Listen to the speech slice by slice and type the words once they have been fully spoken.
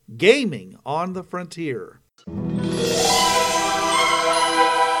Gaming on the Frontier.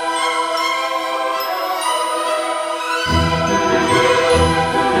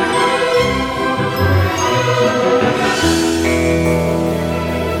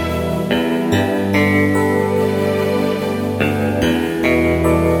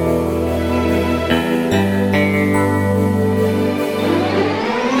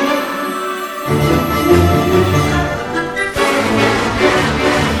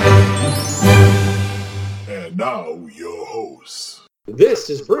 Now, your host. This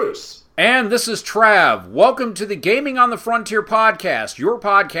is Bruce. And this is Trav. Welcome to the Gaming on the Frontier podcast, your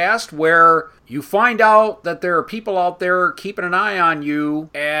podcast where you find out that there are people out there keeping an eye on you,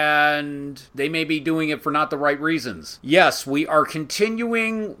 and they may be doing it for not the right reasons. Yes, we are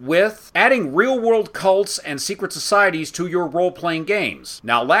continuing with adding real-world cults and secret societies to your role-playing games.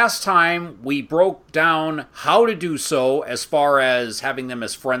 Now, last time we broke down how to do so as far as having them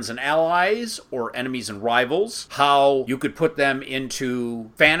as friends and allies or enemies and rivals, how you could put them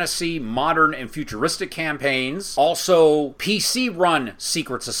into fantasy, modern, and futuristic campaigns, also PC-run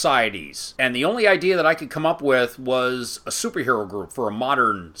secret societies, and the only idea that I could come up with was a superhero group for a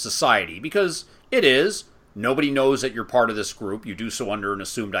modern society, because it is. Nobody knows that you're part of this group. You do so under an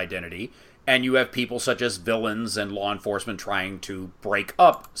assumed identity. And you have people such as villains and law enforcement trying to break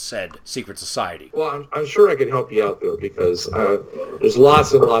up said secret society. Well, I'm sure I can help you out there because there's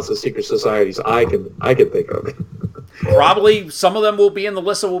lots and lots of secret societies I can think of. Probably some of them will be in the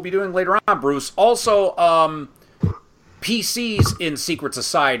list that we'll be doing later on, Bruce. Also, PCs in secret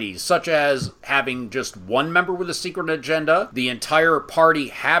societies, such as having just one member with a secret agenda, the entire party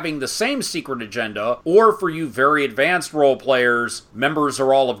having the same secret agenda, or for you very advanced role players, members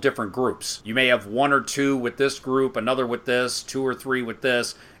are all of different groups. You may have one or two with this group, another with this, two or three with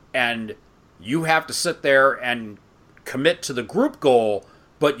this, and you have to sit there and commit to the group goal,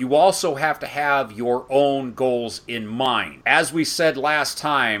 but you also have to have your own goals in mind. As we said last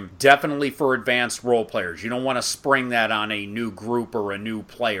time, definitely for advanced role players. You don't want to spring that on a new group or a new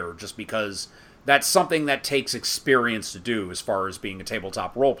player just because that's something that takes experience to do as far as being a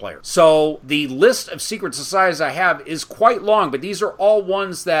tabletop role player. So the list of secret societies I have is quite long, but these are all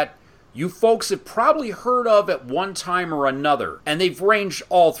ones that you folks have probably heard of at one time or another, and they've ranged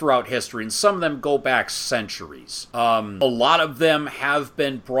all throughout history, and some of them go back centuries. A lot of them have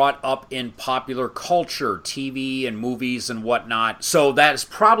been brought up in popular culture, TV and movies and whatnot, so that's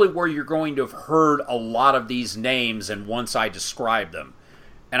probably where you're going to have heard a lot of these names and once I describe them.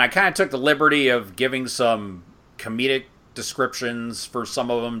 And I kind of took the liberty of giving some comedic descriptions for some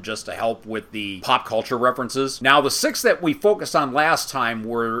of them just to help with the pop culture references. Now, the six that we focused on last time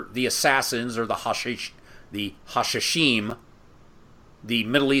were the assassins, or the Hashashim, the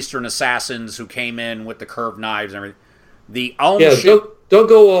Middle Eastern assassins who came in with the curved knives and everything. The Aum don't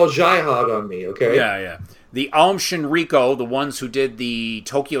go all jihad on me, okay? Yeah. The Aum Shinrikyo, the ones who did the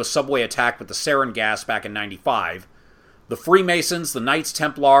Tokyo subway attack with the sarin gas back in 95. The Freemasons, the Knights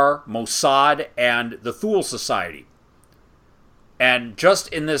Templar, Mossad, and the Thule Society. And just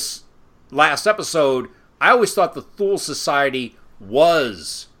in this last episode, I always thought the Thule Society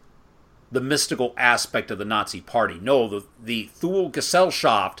was the mystical aspect of the Nazi Party. No, the Thule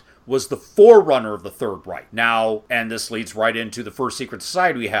Gesellschaft was the forerunner of the Third Reich. Now, and this leads right into the first secret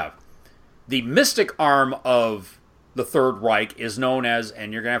society we have. The mystic arm of the Third Reich is known as,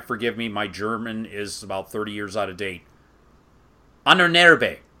 and you're going to have to forgive me, my German is about 30 years out of date,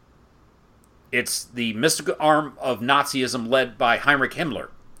 Ahnenerbe. It's the mystical arm of Nazism led by Heinrich Himmler.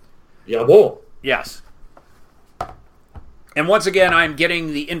 Jawohl. Yes. And once again, I'm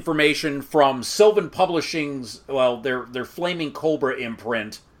getting the information from Sylvan Publishing's, their Flaming Cobra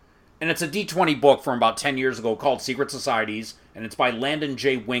imprint. And it's a D20 book from about 10 years ago called Secret Societies. And it's by Landon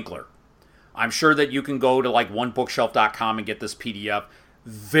J. Winkler. I'm sure that you can go to onebookshelf.com and get this PDF.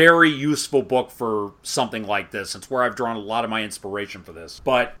 Very useful book for something like this. It's where I've drawn a lot of my inspiration for this.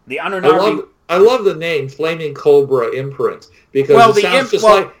 But the Anunnaki... I love the name Flaming Cobra imprint because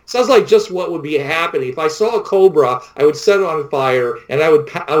it sounds like just what would be happening. If I saw a cobra, I would set it on fire and I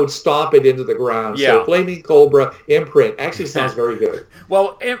would stomp it into the ground. Yeah. So Flaming Cobra imprint actually sounds very good.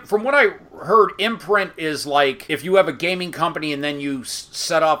 Well, from what I heard, imprint is like if you have a gaming company and then you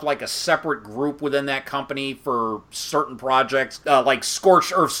set off like a separate group within that company for certain projects. Like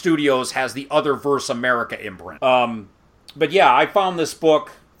Scorched Earth Studios has the Otherverse America imprint. But yeah, I found this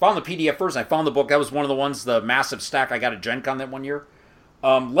book. Found the PDF first, and I found the book. That was one of the ones, the massive stack I got at Gen Con that one year.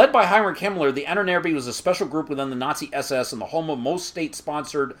 Led by Heinrich Himmler, the Ahnenerbe was a special group within the Nazi SS and the home of most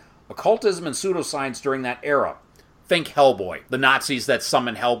state-sponsored occultism and pseudoscience during that era. Think Hellboy, the Nazis that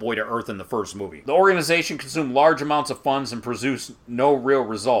summoned Hellboy to Earth in the first movie. The organization consumed large amounts of funds and produced no real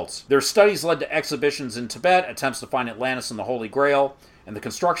results. Their studies led to exhibitions in Tibet, attempts to find Atlantis and the Holy Grail, and the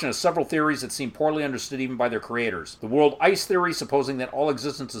construction of several theories that seem poorly understood even by their creators. The world ice theory, supposing that all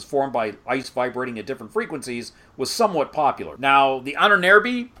existence is formed by ice vibrating at different frequencies, was somewhat popular. Now, the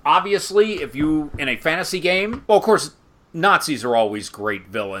Ahnenerbe, obviously, if you, in a fantasy game, well, of course, Nazis are always great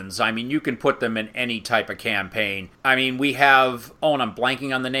villains. I mean, you can put them in any type of campaign. I mean, we have, and I'm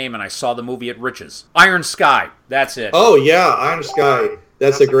blanking on the name, and I saw the movie at Rich's. Iron Sky, that's it. Oh, yeah, Iron Sky.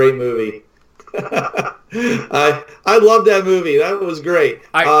 That's a great movie. I love that movie. That was great.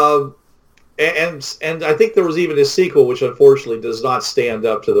 And I think there was even a sequel, which unfortunately does not stand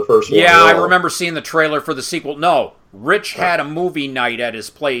up to the first one. Yeah, I remember seeing the trailer for the sequel. No, Rich had a movie night at his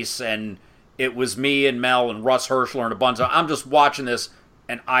place, and it was me and Mel and Russ Herschler and a bunch of... I'm just watching this,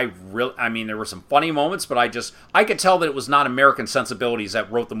 and I mean, there were some funny moments, but I could tell that it was not American sensibilities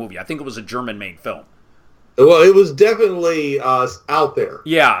that wrote the movie. I think it was a German-made film. Well, it was definitely out there.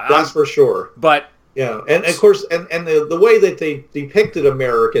 Yeah. That's for sure. But... Yeah, and of course, and the way that they depicted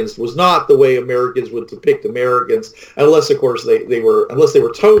Americans was not the way Americans would depict Americans, unless, of course, they were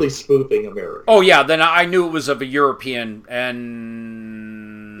totally spoofing America. Oh, yeah, then I knew it was of a European,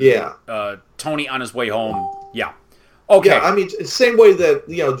 and... Yeah. Tony on his way home. Yeah. Okay. Yeah, I mean, same way that,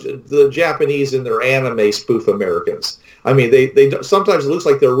 the Japanese in their anime spoof Americans. I mean, they sometimes it looks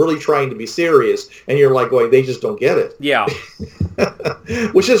like they're really trying to be serious, and you're like going, they just don't get it. Yeah.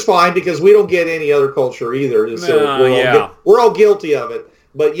 Which is fine, because we don't get any other culture either. So we're all guilty of it.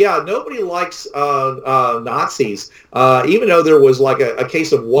 But yeah, nobody likes Nazis, even though there was like a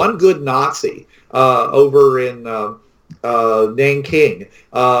case of one good Nazi over in Nanking.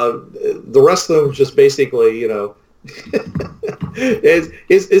 The rest of them just basically,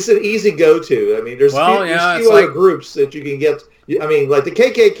 it's an easy go-to. I mean, there's few other groups that you can get. I mean, like the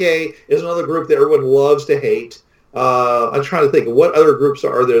KKK is another group that everyone loves to hate. I'm trying to think of what other groups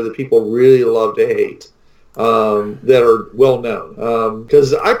are there that people really love to hate that are well known.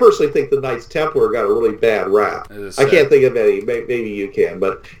 Because I personally think the Knights Templar got a really bad rap. I can't think of any. Maybe you can,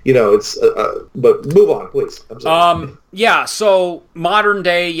 but it's. But move on, please. I'm sorry. Yeah. So modern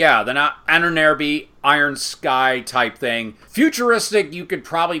day, the Ahnenerbe, Iron Sky type thing. Futuristic, you could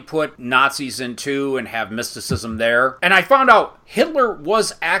probably put Nazis into and have mysticism there. And I found out Hitler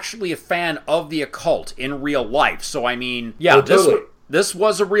was actually a fan of the occult in real life. So I mean, totally. This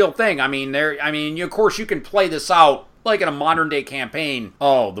was a real thing. I mean, of course, you can play this out like in a modern day campaign.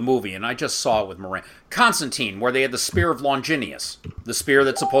 Oh, the movie, and I just saw it with Moran. Constantine, where they had the Spear of Longinus, the spear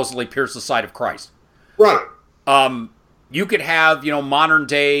that supposedly pierced the side of Christ. Right. You could have, the modern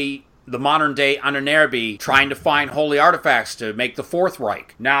day Ahnenerbe trying to find holy artifacts to make the Fourth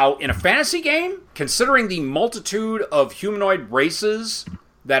Reich. Now, in a fantasy game, considering the multitude of humanoid races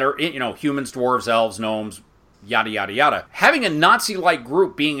that are in, humans, dwarves, elves, gnomes, yada, yada, yada. Having a Nazi-like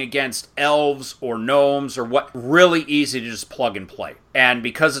group being against elves or gnomes or what, really easy to just plug and play. And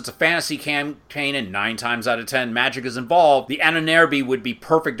because it's a fantasy campaign and 9 times out of 10 magic is involved, the Ahnenerbe would be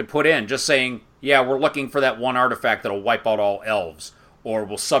perfect to put in. Just saying, we're looking for that one artifact that'll wipe out all elves, or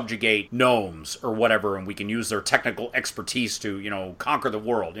will subjugate gnomes or whatever, and we can use their technical expertise to, conquer the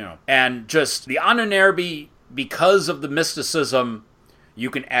world, And just the Ahnenerbe, because of the mysticism, you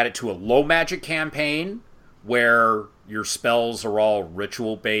can add it to a low magic campaign, where your spells are all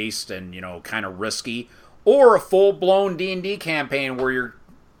ritual-based and, kind of risky, or a full-blown D&D campaign where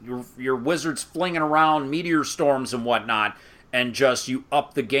your wizard's flinging around meteor storms and whatnot, and just you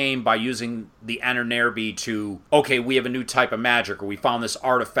up the game by using the Ahnenerbe to, okay, we have a new type of magic, or we found this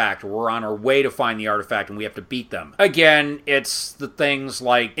artifact, or we're on our way to find the artifact and we have to beat them. Again, it's the things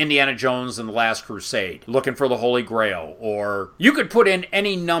like Indiana Jones and the Last Crusade, looking for the Holy Grail, or you could put in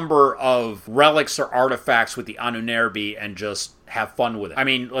any number of relics or artifacts with the Ahnenerbe and just have fun with it. I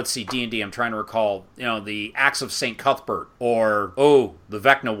mean, let's see, D&D, I'm trying to recall, the Acts of St. Cuthbert, or, the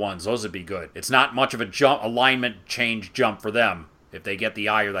Vecna ones, those would be good. It's not much of a alignment change jump for them, if they get the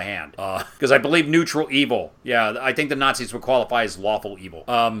eye or the hand. Because I believe neutral evil. Yeah, I think the Nazis would qualify as lawful evil.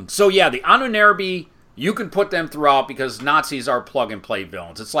 The Ahnenerbe, you can put them throughout because Nazis are plug-and-play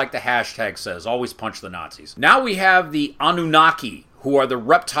villains. It's like the hashtag says, always punch the Nazis. Now we have the Anunnaki, who are the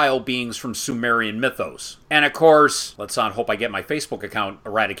reptile beings from Sumerian mythos. And of course, let's not hope I get my Facebook account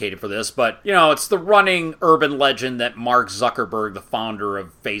eradicated for this, but, it's the running urban legend that Mark Zuckerberg, the founder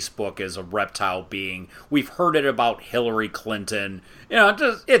of Facebook, is a reptile being. We've heard it about Hillary Clinton.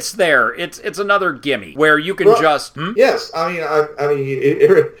 It's there. It's another gimme where you can just... Yes, let's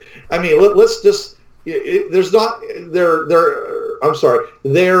just... There's not... I'm sorry.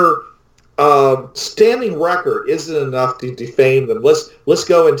 Their standing record isn't enough to defame them. Let's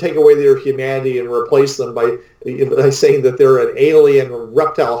go and take away their humanity and replace them by saying that they're an alien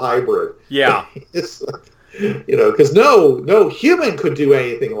reptile hybrid. Yeah. It's, because no human could do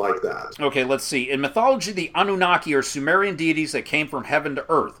anything like that. Okay, let's see. In mythology, the Anunnaki are Sumerian deities that came from heaven to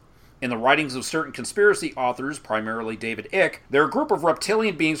earth. In the writings of certain conspiracy authors, primarily David Icke, they're a group of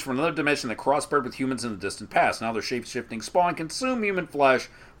reptilian beings from another dimension that crossbred with humans in the distant past. Now their shape-shifting spawn consume human flesh,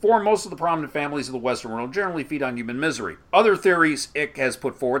 form most of the prominent families of the Western world, generally feed on human misery. Other theories Icke has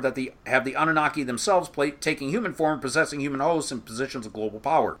put forward that have the Anunnaki themselves taking human form and possessing human hosts in positions of global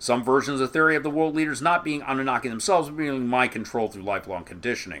power. Some versions of the theory have the world leaders not being Anunnaki themselves, but being mind controlled through lifelong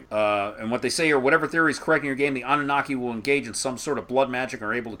conditioning. And what they say are, whatever theory is correct in your game, the Anunnaki will engage in some sort of blood magic and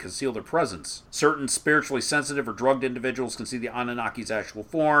are able to conceal their presence. Certain spiritually sensitive or drugged individuals can see the Anunnaki's actual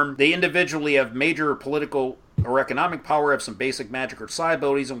form. They individually have major political or economic power, have some basic magic or psi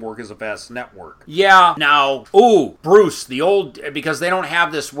abilities, and work as a vast network. Yeah, now, Bruce, because they don't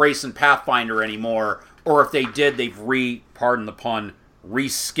have this race in Pathfinder anymore, or if they did, they've pardon the pun,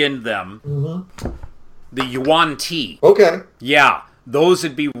 reskinned them. Mm-hmm. The Yuan-Ti. Okay. Yeah, those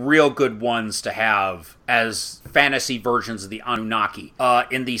would be real good ones to have as fantasy versions of the Anunnaki.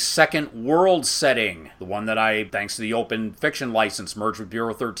 In the second world setting, the one that I, thanks to the open fiction license, merged with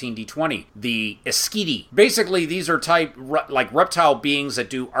Bureau 13D20, the Esquidi. Basically, these are like reptile beings that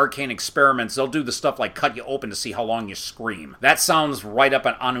do arcane experiments. They'll do the stuff like cut you open to see how long you scream. That sounds right up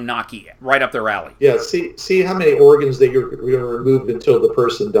an Anunnaki, right up their alley. Yeah, see how many organs that you're going to remove until the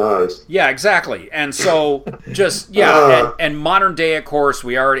person dies. Yeah, exactly. And so, and modern day, of course,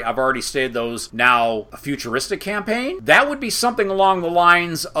 I've already stated those. Now, a futuristic campaign, that would be something along the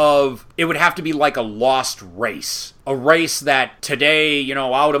lines of, it would have to be like a lost race. A race that today,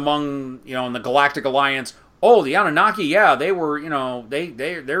 out among, in the Galactic Alliance, the Anunnaki, yeah, they were,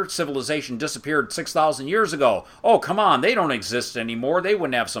 their civilization disappeared 6,000 years ago. Oh, come on, they don't exist anymore. They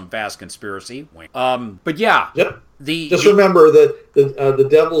wouldn't have some vast conspiracy. But yeah. Yep. Just remember that the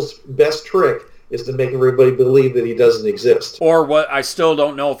devil's best trick is to make everybody believe that he doesn't exist. Or what, I still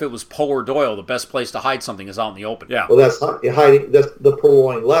don't know if it was Poe or Doyle. The best place to hide something is out in the open. Yeah. Well, that's hiding. That's the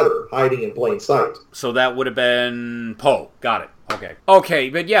purloined letter, hiding in plain sight. So that would have been Poe. Got it. Okay,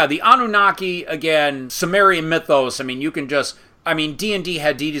 but yeah, the Anunnaki, again, Sumerian mythos, D&D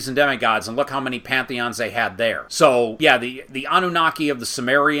had deities and demigods, and look how many pantheons they had there. So, yeah, the Anunnaki of the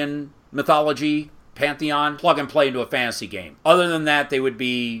Sumerian mythology pantheon, plug and play into a fantasy game. Other than that, they would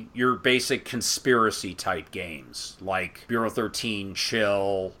be your basic conspiracy type games, like Bureau 13,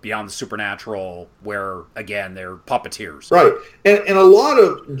 Chill, Beyond the Supernatural, where, again, they're puppeteers. Right. And a lot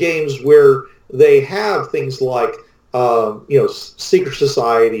of games where they have things like secret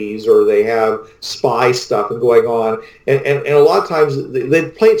societies, or they have spy stuff going on, and a lot of times they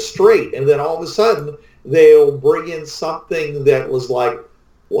play it straight, and then all of a sudden they'll bring in something that was like,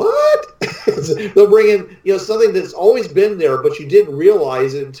 what? They'll bring in something that's always been there, but you didn't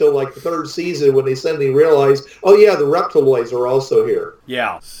realize it until like the third season when they suddenly realized, oh yeah, the reptiloids are also here.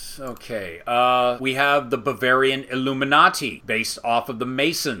 Yeah. Okay. We have the Bavarian Illuminati, based off of the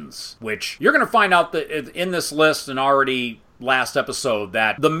Masons, which you're going to find out that in this list and already last episode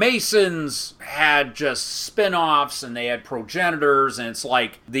that the Masons had just spin-offs and they had progenitors, and it's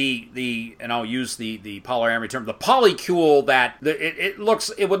like and I'll use the polyamory term, the polycule, that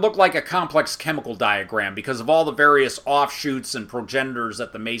it would look like a complex chemical diagram because of all the various offshoots and progenitors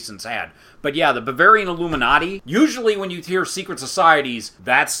that the Masons had. But yeah, the Bavarian Illuminati, usually when you hear secret societies,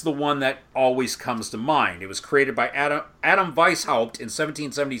 that's the one that always comes to mind. It was created by Adam Weishaupt in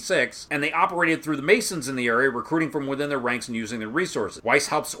 1776, and they operated through the Masons in the area, recruiting from within their ranks and using their resources.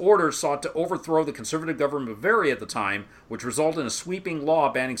 Weishaupt's orders sought to overthrow the conservative government of Bavaria at the time, which resulted in a sweeping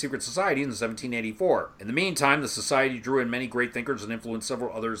law banning secret societies in 1784. In the meantime, the society drew in many great thinkers and influenced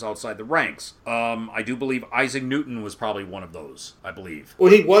several others outside the ranks. I do believe Isaac Newton was probably one of those, I believe.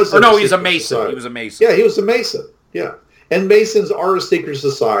 Well, he was. Or no, he's a Mason. He was a Mason. Yeah, he was a Mason. Yeah. And Masons are a secret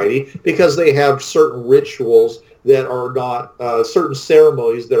society because they have certain rituals that are not, certain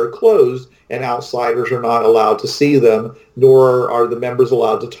ceremonies that are closed, and outsiders are not allowed to see them, nor are the members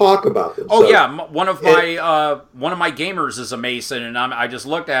allowed to talk about them. Oh, so, yeah. One of my gamers is a Mason, and I just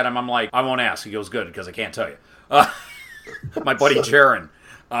looked at him. I'm like, I won't ask. He goes, good, because I can't tell you. My buddy Jaron.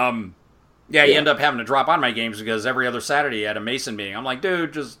 Yeah, you end up having to drop on my games because every other Saturday you had a Mason meeting. I'm like,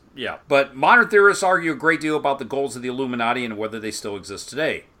 dude, just, yeah. But modern theorists argue a great deal about the goals of the Illuminati and whether they still exist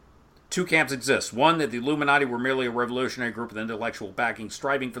today. Two camps exist. One, that the Illuminati were merely a revolutionary group with intellectual backing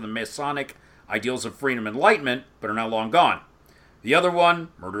striving for the Masonic ideals of freedom and enlightenment, but are now long gone. The other one,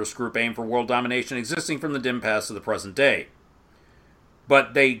 murderous group aimed for world domination existing from the dim past to the present day.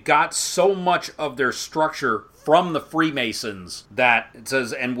 But they got so much of their structure from the Freemasons that it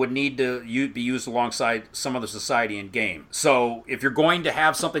says, and would need to be used alongside some other society in game. So if you're going to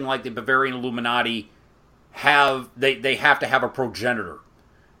have something like the Bavarian Illuminati, they have to have a progenitor.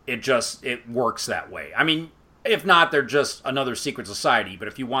 It works that way. I mean, if not, they're just another secret society. But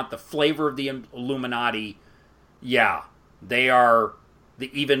if you want the flavor of the Illuminati, yeah, they are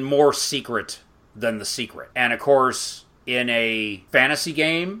even more secret than the secret. And of course, in a fantasy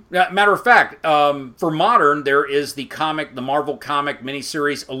game, matter of fact, for modern, there is the Marvel comic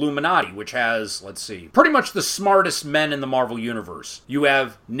miniseries Illuminati, which has, let's see, pretty much the smartest men in the Marvel universe. You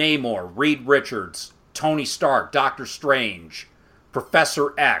have Namor, Reed Richards, Tony Stark, Doctor Strange,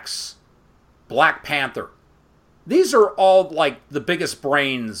 Professor X, Black Panther. These are all like the biggest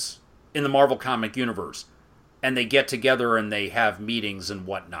brains in the Marvel comic universe. And they get together and they have meetings and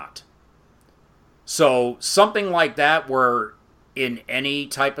whatnot. So something like that where in any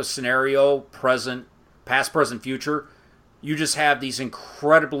type of scenario, past, present, future, you just have these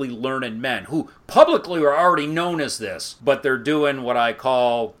incredibly learned men who publicly are already known as this, but they're doing what I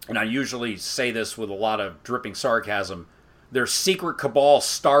call, and I usually say this with a lot of dripping sarcasm, they're secret cabal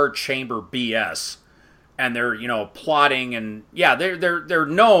star chamber BS. And they're, plotting, and yeah, they're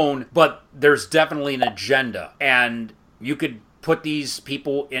known, but there's definitely an agenda. And you could put these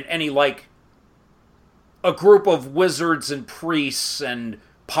people in any, like, a group of wizards and priests and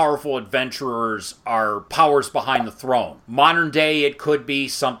powerful adventurers are powers behind the throne. Modern day, it could be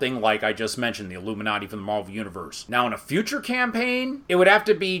something like I just mentioned, the Illuminati from the Marvel Universe. Now, in a future campaign, it would have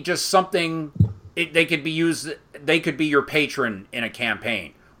to be just something, they could be your patron in a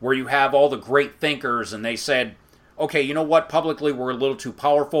campaign, where you have all the great thinkers, and they said, okay, you know what, publicly we're a little too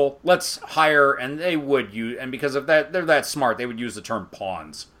powerful, let's hire, and they would use, and because of that, they're that smart, they would use the term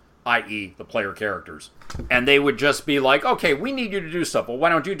pawns, i.e. the player characters. And they would just be like, okay, we need you to do stuff, well, why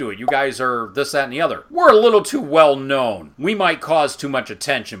don't you do it? You guys are this, that, and the other. We're a little too well known. We might cause too much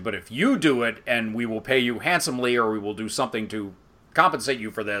attention, but if you do it, and we will pay you handsomely, or we will do something to compensate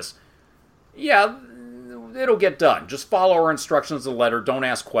you for this, yeah, it'll get done. Just follow our instructions to the letter, don't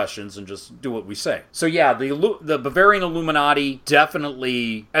ask questions, and just do what we say. So yeah, the Bavarian Illuminati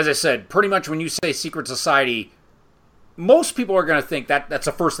definitely, as I said, pretty much when you say secret society, most people are going to think that that's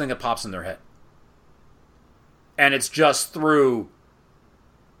the first thing that pops in their head. And it's just through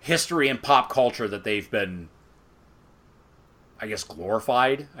history and pop culture that they've been, I guess,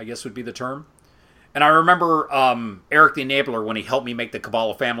 glorified, I guess would be the term. And I remember Eric the Enabler, when he helped me make the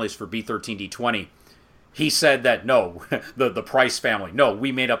Cabal of Families for B13D20, he said that, no, the Price family, no,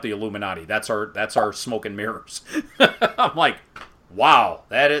 we made up the Illuminati. That's our smoke and mirrors. I'm like, wow,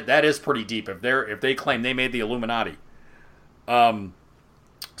 that is pretty deep if they claim they made the Illuminati.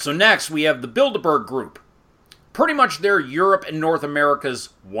 So next we have the Bilderberg Group. Pretty much they're Europe and North America's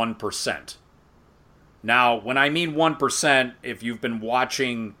 1%. Now, when I mean 1%, if you've been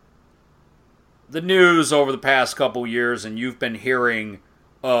watching the news over the past couple years and you've been hearing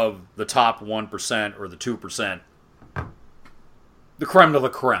of the top 1% or the 2%, the creme de la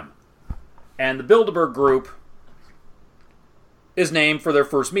creme. And the Bilderberg Group is named for their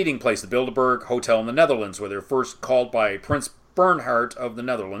first meeting place, the Bilderberg Hotel in the Netherlands, where they were first called by Prince Bernhard of the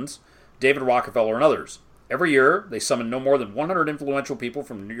Netherlands, David Rockefeller, and others. Every year, they summon no more than 100 influential people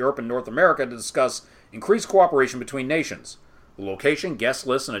from Europe and North America to discuss increased cooperation between nations. The location, guest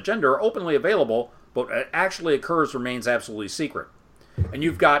lists, and agenda are openly available, but what actually occurs remains absolutely secret. And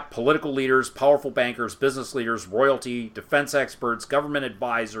you've got political leaders, powerful bankers, business leaders, royalty, defense experts, government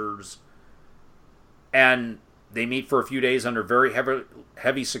advisors, and they meet for a few days under very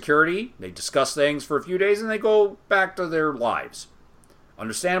heavy security. They discuss things for a few days, and they go back to their lives.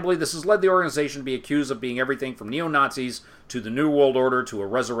 Understandably, this has led the organization to be accused of being everything from neo-Nazis to the New World Order to a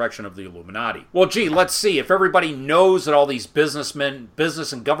resurrection of the Illuminati. Well, gee, let's see. If everybody knows that all these business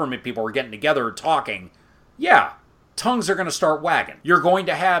and government people are getting together and talking, yeah, tongues are going to start wagging. You're going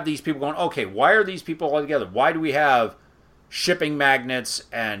to have these people going, okay, why are these people all together? Why do we have shipping magnates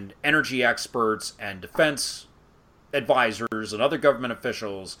and energy experts and defense advisors and other government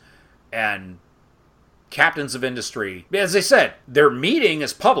officials and captains of industry? As I said, their meeting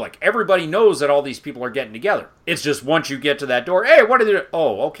is public. Everybody knows that all these people are getting together. It's just once you get to that door, hey, what are they doing?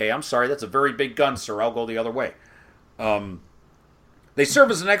 Oh, okay, I'm sorry, that's a very big gun, sir. I'll go the other way. They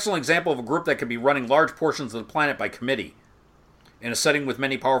serve as an excellent example of a group that can be running large portions of the planet by committee. In a setting with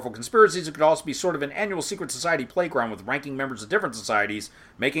many powerful conspiracies, it could also be sort of an annual secret society playground with ranking members of different societies,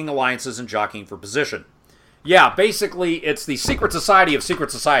 making alliances and jockeying for position. Yeah, basically, it's the secret society of secret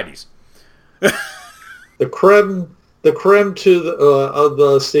societies. The creme the creme to the of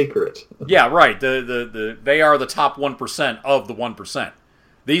the secret. Yeah, right. They are the top 1% of the 1%.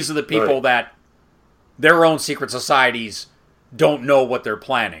 These are the people that their own secret societies don't know what they're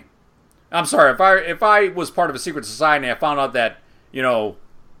planning. I'm sorry, if I was part of a secret society and I found out that,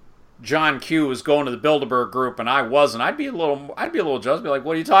 John Q was going to the Bilderberg group and I wasn't, I'd be a little jealous. Be like,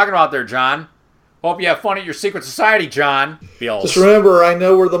 what are you talking about there, John? Hope you have fun at your secret society, John. Just remember, I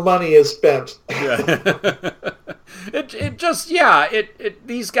know where the money is spent. Yeah.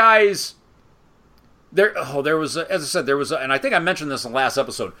 These guys, there was, as I said, and I think I mentioned this in the last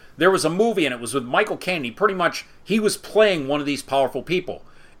episode, there was a movie and it was with Michael Caine. He was playing one of these powerful people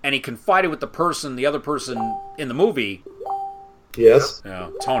and he confided with the other person in the movie. Yes.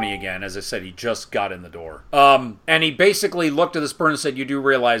 Tony again. As I said, he just got in the door. And he basically looked at this person and said, you do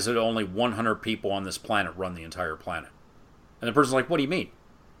realize that only 100 people on this planet run the entire planet. And the person's like, what do you mean?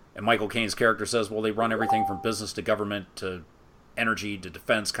 And Michael Caine's character says, well, they run everything from business to government to energy to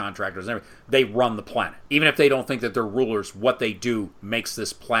defense contractors and everything. They run the planet. Even if they don't think that they're rulers, what they do makes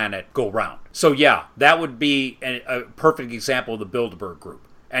this planet go round. So yeah, that would be a perfect example of the Bilderberg group.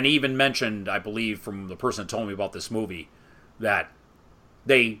 And he even mentioned, I believe, from the person that told me about this movie, that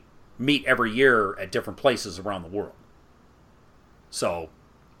they meet every year at different places around the world. So,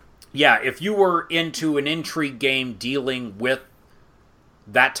 yeah, if you were into an intrigue game dealing with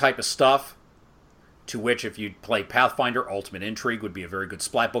that type of stuff, to which if you play Pathfinder, Ultimate Intrigue would be a very good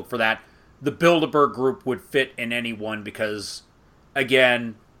splat book for that. The Bilderberg group would fit in any one because,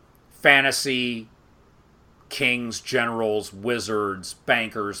 again, fantasy, kings, generals, wizards,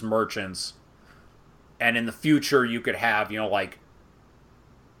 bankers, merchants. And in the future, you could have, like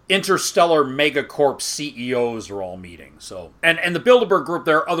interstellar megacorp CEOs are all meeting. So, and the Bilderberg group,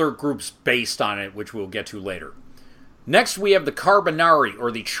 there are other groups based on it, which we'll get to later. Next, we have the Carbonari,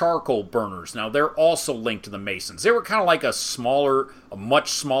 or the charcoal burners. Now, they're also linked to the Masons. They were kind of like a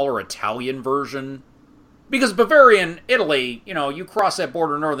much smaller Italian version. Because Bavarian Italy, you cross that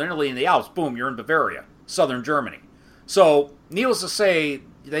border in northern Italy and the Alps, boom, you're in Bavaria, southern Germany. So, needless to say,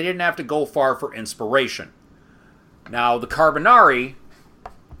 they didn't have to go far for inspiration. Now, the Carbonari,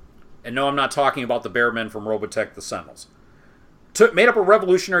 and no, I'm not talking about the Bearmen from Robotech the Sentinels, made up a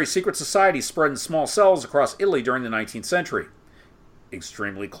revolutionary secret society spread in small cells across Italy during the 19th century.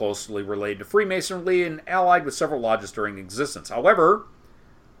 Extremely closely related to Freemasonry and allied with several lodges during existence. However,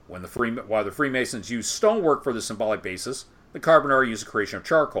 while the Freemasons used stonework for the symbolic basis, the Carbonari used the creation of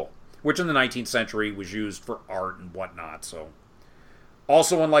charcoal, which in the 19th century was used for art and whatnot. So,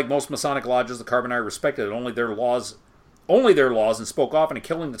 also, unlike most Masonic lodges, the Carbonari respected only their laws, and spoke often of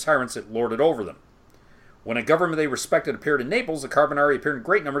killing the tyrants that lorded over them. When a government they respected appeared in Naples, the Carbonari appeared in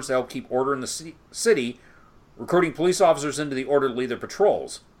great numbers to help keep order in the city, recruiting police officers into the order to lead their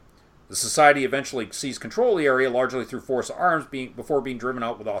patrols. The society eventually seized control of the area, largely through force of arms, before being driven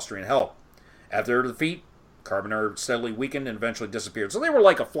out with Austrian help. After their defeat, Carbonari steadily weakened and eventually disappeared. So they were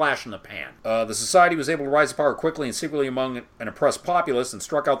like a flash in the pan. The society was able to rise to power quickly and secretly among an oppressed populace and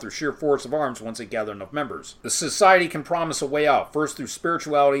struck out through sheer force of arms once it gathered enough members. The society can promise a way out, first through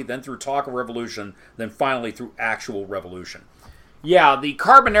spirituality, then through talk of revolution, then finally through actual revolution. Yeah, the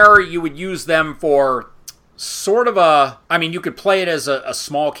Carbonari, you would use them for sort of you could play it as a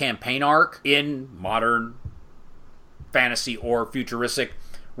small campaign arc in modern fantasy or futuristic,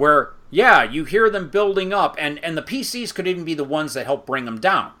 where, yeah, you hear them building up, and the PCs could even be the ones that help bring them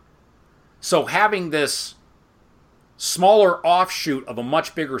down. So having this smaller offshoot of a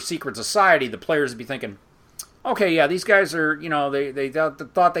much bigger secret society, the players would be thinking, okay, yeah, these guys are, they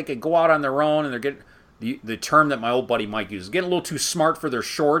thought they could go out on their own, and they're getting, the term that my old buddy Mike uses, getting a little too smart for their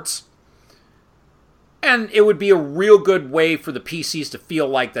shorts. And it would be a real good way for the PCs to feel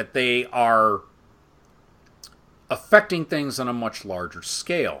like that they are affecting things on a much larger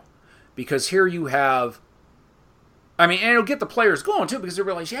scale. Because here you have, and it'll get the players going too, because they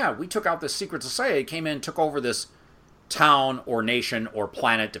realize, yeah, we took out this secret society, came in, took over this town or nation or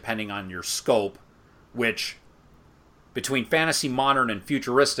planet, depending on your scope, which, between fantasy, modern, and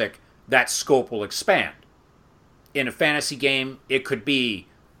futuristic, that scope will expand. In a fantasy game, it could be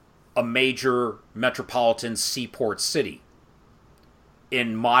a major metropolitan seaport city.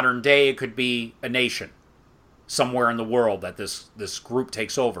 In modern day, it could be a nation, somewhere in the world that this group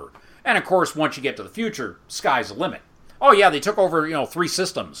takes over. And of course, once you get to the future, sky's the limit. Oh yeah, they took over, 3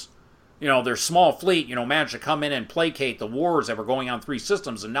 systems. Their small fleet, managed to come in and placate the wars that were going on 3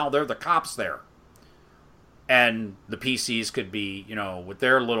 systems, and now they're the cops there. And the PCs could be, with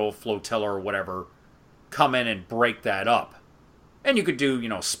their little flotilla or whatever, come in and break that up. And you could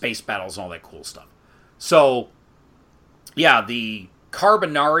do, space battles and all that cool stuff. So, yeah, the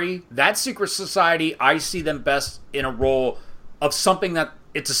Carbonari, that secret society, I see them best in a role of something that,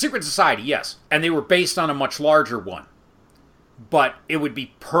 it's a secret society, yes, and they were based on a much larger one. But it would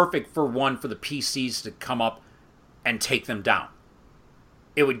be perfect for the PCs to come up and take them down.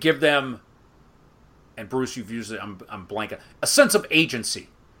 It would give them, and Bruce, you've used it, I'm blanking, a sense of agency.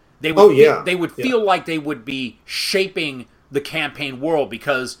 They would they would feel like they would be shaping the campaign world,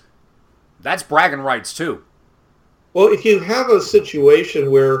 because that's bragging rights too. Well, if you have a situation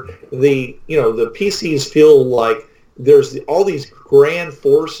where the PCs feel like there's all these grand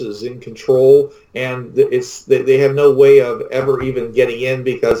forces in control, and they have no way of ever even getting in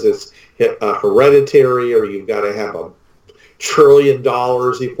because it's hereditary, or you've got to have $1 trillion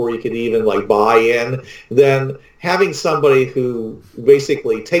before you can even buy in, then having somebody who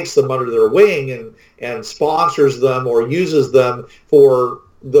basically takes them under their wing and sponsors them or uses them for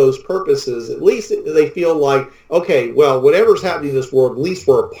those purposes, at least they feel like, okay, well, whatever's happening in this world, at least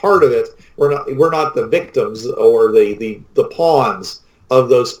we're a part of it. We're not the victims or the pawns of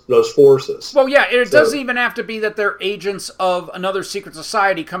those forces. Well, yeah, it doesn't even have to be that they're agents of another secret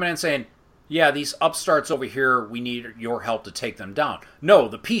society coming in and saying, yeah, these upstarts over here, we need your help to take them down. No,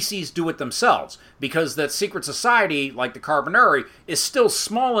 the PCs do it themselves, because that secret society, like the Carbonari, is still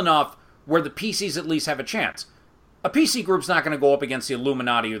small enough where the PCs at least have a chance. A PC group's not going to go up against the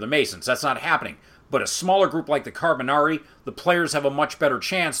Illuminati or the Masons. That's not happening. But a smaller group like the Carbonari, the players have a much better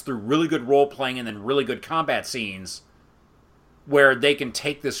chance through really good role-playing and then really good combat scenes where they can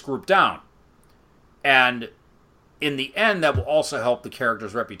take this group down. And in the end, that will also help the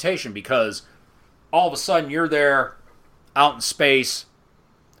character's reputation, because all of a sudden you're there out in space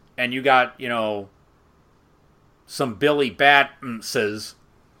and you got, some Billy Batmanses,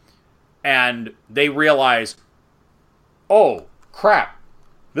 and they realize, oh, crap,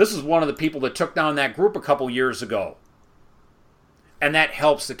 this is one of the people that took down that group a couple years ago. And that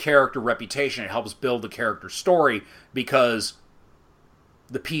helps the character reputation. It helps build the character story, because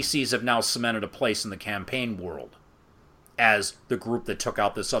the PCs have now cemented a place in the campaign world as the group that took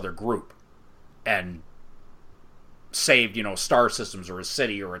out this other group and saved, star systems or a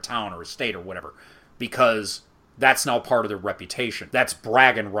city or a town or a state or whatever, because that's now part of their reputation. That's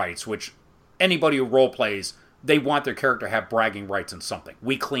bragging rights, which anybody who role plays, they want their character to have bragging rights in something.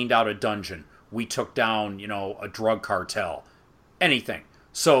 We cleaned out a dungeon. We took down, a drug cartel. Anything.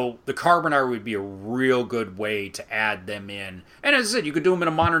 So the Carbonari would be a real good way to add them in. And as I said, you could do them in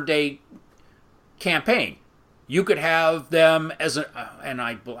a modern day campaign. You could have them as and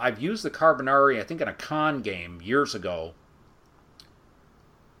I've used the Carbonari, I think, in a con game years ago.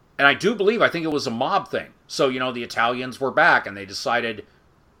 And I think it was a mob thing. So, the Italians were back and they decided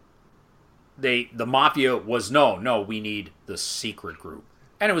the Mafia was, no, we need the secret group.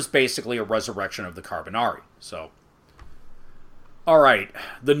 And it was basically a resurrection of the Carbonari. So, all right.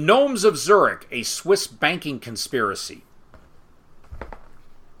 The Gnomes of Zurich, a Swiss banking conspiracy.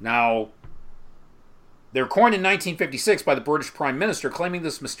 Now, they were coined in 1956 by the British Prime Minister, claiming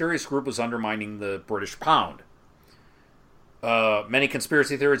this mysterious group was undermining the British pound. Many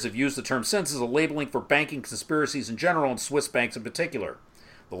conspiracy theories have used the term since as a labeling for banking conspiracies in general and Swiss banks in particular.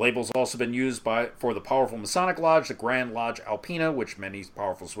 The label has also been used for the powerful Masonic Lodge, the Grand Lodge Alpina, which many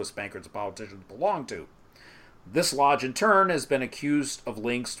powerful Swiss bankers and politicians belong to. This lodge, in turn, has been accused of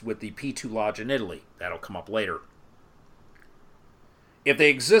links with the P2 Lodge in Italy. That'll come up later. If they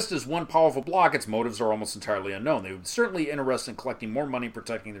exist as one powerful bloc, its motives are almost entirely unknown. They would certainly be interested in collecting more money and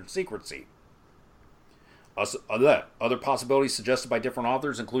protecting their secrecy. Other possibilities suggested by different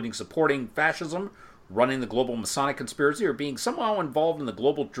authors, including supporting fascism, running the global Masonic conspiracy, or being somehow involved in the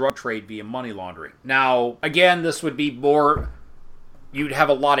global drug trade via money laundering. Now, again, this would be more... You'd have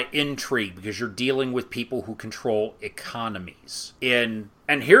a lot of intrigue because you're dealing with people who control economies. And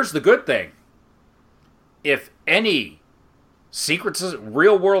here's the good thing. If any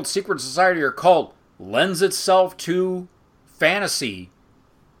real-world secret society or cult lends itself to fantasy,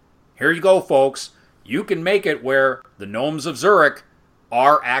 here you go, folks. You can make it where the Gnomes of Zurich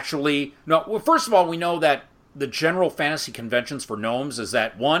are actually... No, well, first of all, we know that the general fantasy conventions for gnomes is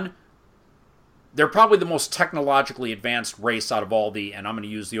that, one, they're probably the most technologically advanced race out of all the, and I'm going to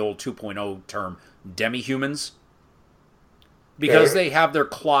use the old 2.0 term, demi-humans. Because they have their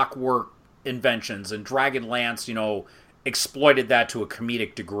clockwork inventions, and Dragonlance, exploited that to a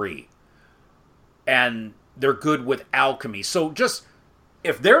comedic degree. And they're good with alchemy. So just,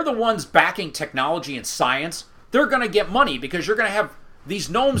 if they're the ones backing technology and science, they're going to get money, because you're going to have, these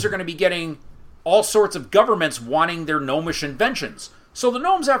gnomes are going to be getting all sorts of governments wanting their gnomish inventions. So the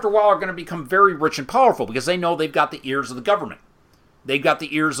gnomes, after a while, are going to become very rich and powerful, because they know they've got the ears of the government. They've got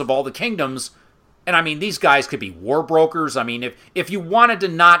the ears of all the kingdoms, And I mean, these guys could be war brokers. I mean, if you wanted to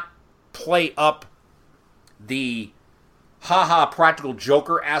not play up the haha practical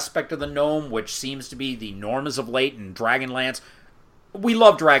joker aspect of the gnome, which seems to be the norm as of late in Dragonlance, we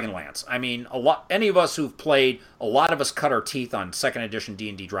love Dragonlance. I mean, any of us who've played, a lot of us cut our teeth on 2nd edition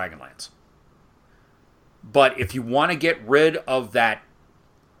D&D Dragonlance. But if you want to get rid of that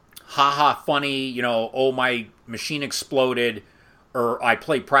haha funny, oh, my machine exploded, or I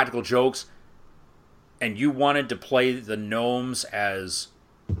play practical jokes, and you wanted to play the gnomes as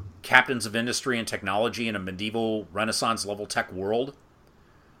captains of industry and technology in a medieval Renaissance level tech world,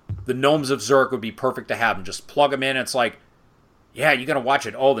 the Gnomes of Zurich would be perfect to have them. Just plug them in. It's like, yeah, you got to watch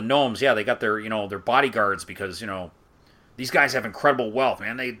it. Oh, the gnomes, yeah, they got their, their bodyguards because, these guys have incredible wealth,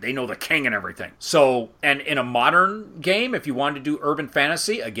 man. They know the king and everything. So, and in a modern game, if you wanted to do urban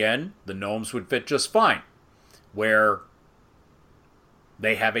fantasy, again, the gnomes would fit just fine. Where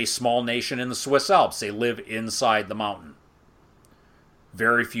they have a small nation in the Swiss Alps. They live inside the mountain.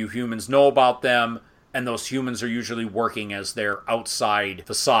 Very few humans know about them, and those humans are usually working as their outside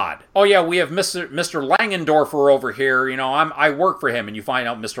facade. Oh yeah, we have Mr. Langendorfer over here. I work for him, and you find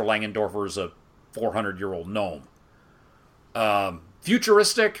out Mr. Langendorfer is a 400-year-old gnome.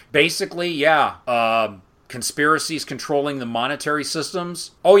 Futuristic, basically, yeah. Conspiracies controlling the monetary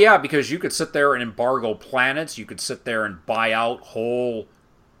systems. Oh yeah, because you could sit there and embargo planets. You could sit there and buy out whole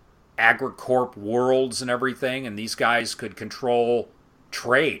agricorp worlds and everything, and these guys could control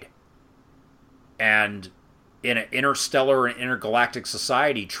trade. And in an interstellar and intergalactic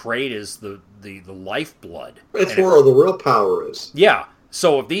society, trade is the lifeblood. It's where the real power is. Yeah.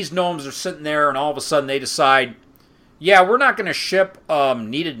 So if these gnomes are sitting there and all of a sudden they decide, yeah, we're not going to ship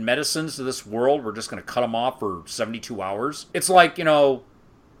needed medicines to this world. We're just going to cut them off for 72 hours. It's like,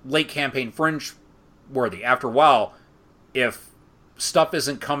 late campaign Fringe worthy. After a while, if stuff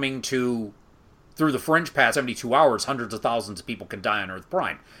isn't coming through the Fringe path 72 hours, hundreds of thousands of people can die on Earth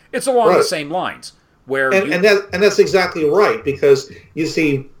Prime. It's along the same lines. And that's exactly right, because you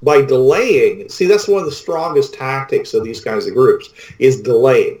see, by delaying, that's one of the strongest tactics of these kinds of groups is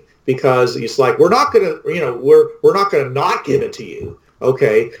delaying, because it's like, we're not going to, we're not going to not give it to you,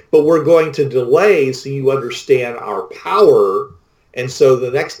 okay, but we're going to delay so you understand our power, and so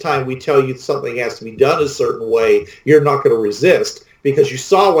the next time we tell you something has to be done a certain way, you're not going to resist, because you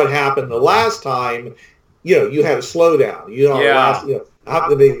saw what happened the last time. You had a slowdown.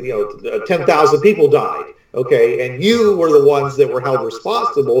 Happened to be, 10,000 people died. Okay, and you were the ones that were held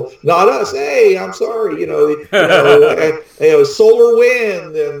responsible, not us. Hey, I'm sorry. Solar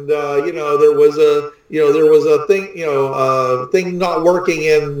wind, and there was a thing, thing not working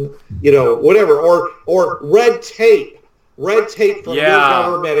in, whatever, or red tape. Red tape from your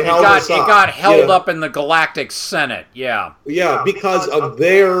government held us up. It got held up in the Galactic Senate. Yeah. Yeah, because of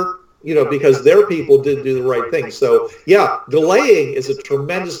their. Because their people didn't do the right thing. So, yeah, delaying is a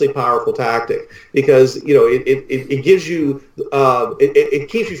tremendously powerful tactic, because, it gives you, it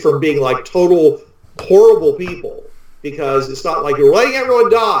keeps you from being like total horrible people, because it's not like you're letting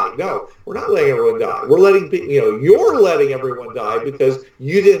everyone die. No, we're not letting everyone die. We're letting, you're letting everyone die because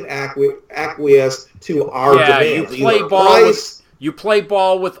you didn't acquiesce to our demands. You play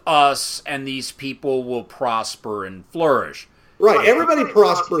ball with us, and these people will prosper and flourish. Right, everybody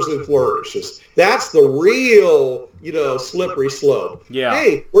prospers and flourishes. That's the real, slippery slope. Yeah.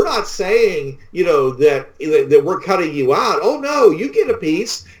 Hey, we're not saying, that we're cutting you out. Oh no, you get a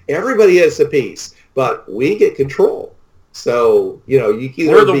piece. Everybody gets a piece, but we get control. So, you can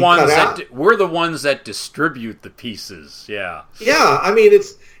we're the ones that distribute the pieces. Yeah. Yeah, I mean,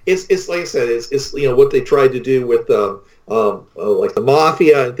 it's like I said, it's what they tried to do with like the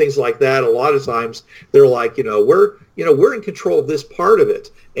mafia and things like that. A lot of times they're like, we're in control of this part of it,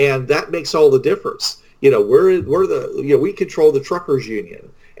 and that makes all the difference. We control the truckers union,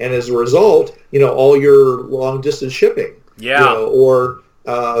 and as a result, all your long distance shipping. Yeah.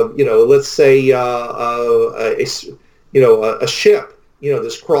 Let's say a ship,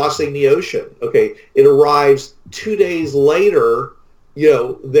 that's crossing the ocean. Okay, it arrives 2 days later.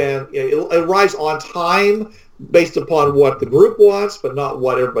 Then it arrives on time based upon what the group wants, but not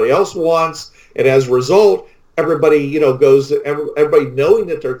what everybody else wants. And as a result, everybody, everybody knowing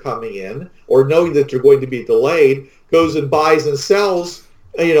that they're coming in or knowing that they're going to be delayed goes and buys and sells,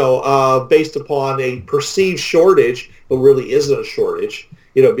 based upon a perceived shortage, but really isn't a shortage,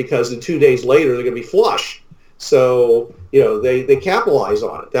 because in 2 days later they're going to be flush. So, they capitalize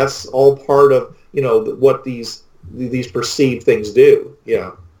on it. That's all part of, what these perceived things do.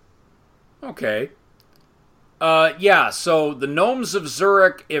 Yeah. Okay. So the Gnomes of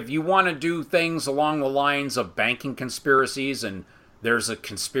Zurich, if you want to do things along the lines of banking conspiracies and There's a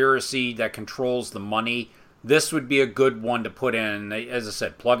conspiracy that controls the money. This would be a good one to put in. As I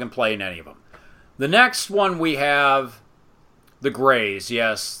said, plug and play in any of them. The next one we have the Greys.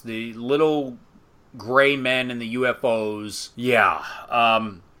 Yes, the little gray men in the UFOs. Yeah.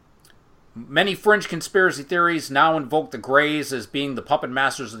 Many fringe conspiracy theories now invoke the Greys as being the puppet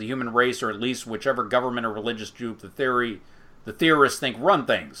masters of the human race, or at least whichever government or religious group the theorists think run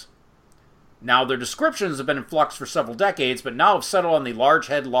things. Now, their descriptions have been in flux for several decades, but now have settled on the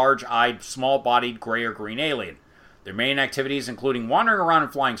large-head, large-eyed, small-bodied gray or green alien. Their main activities including wandering around in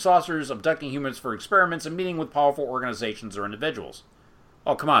flying saucers, abducting humans for experiments, and meeting with powerful organizations or individuals.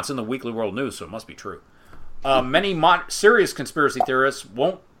 Oh, come on, it's in the Weekly World News, so it must be true. Many serious conspiracy theorists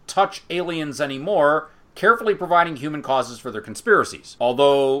won't touch aliens anymore, carefully providing human causes for their conspiracies.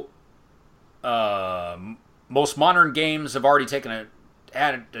 Although most modern games have already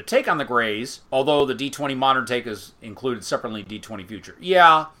had a take on the Greys, although the D20 modern take is included separately in D20 Future.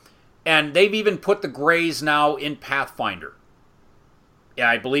 Yeah, and they've even put the Greys now in Pathfinder. Yeah,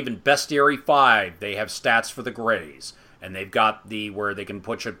 I believe in Bestiary 5, they have stats for the Greys. And they've got where they can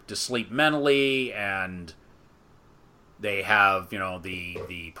put you to sleep mentally, and they have,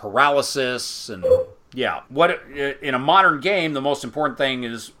 the paralysis, and yeah. In a modern game, the most important thing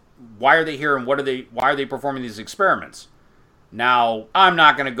is why are they here and why are they performing these experiments? Now, I'm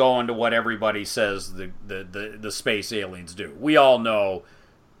not going to go into what everybody says the space aliens do. We all know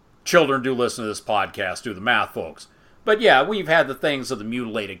children do listen to this podcast, do the math, folks. But yeah, we've had the things of the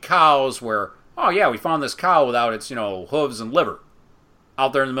mutilated cows where, oh yeah, we found this cow without its, hooves and liver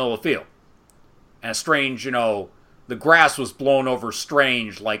out there in the middle of the field. And strange, the grass was blown over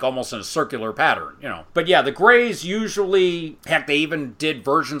strange, like almost in a circular pattern, But yeah, the Greys usually, heck, they even did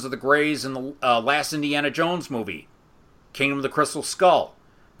versions of the Greys in the last Indiana Jones movie, Kingdom of the Crystal Skull.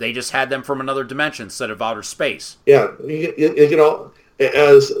 They just had them from another dimension instead of outer space. Yeah,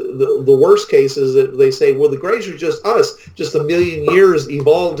 as the worst case is that they say, well, the Greys are just us, just a million years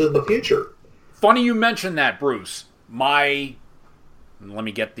evolved in the future. Funny you mentioned that, Bruce. Let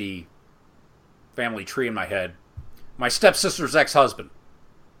me get the family tree in my head. My stepsister's ex-husband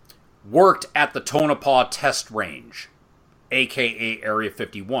worked at the Tonopah Test Range, a.k.a. Area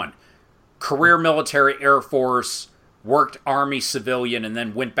 51. Career military, Air Force, worked Army civilian, and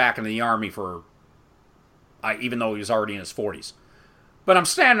then went back into the Army even though he was already in his 40s. But I'm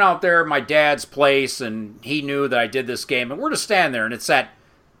standing out there at my dad's place, and he knew that I did this game, and we're just standing there, and it's that,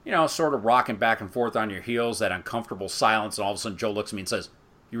 sort of rocking back and forth on your heels, that uncomfortable silence, and all of a sudden Joe looks at me and says,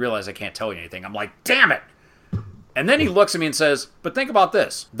 you realize I can't tell you anything. I'm like, damn it! And then he looks at me and says, but think about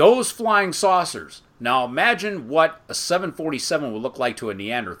this. Those flying saucers. Now imagine what a 747 would look like to a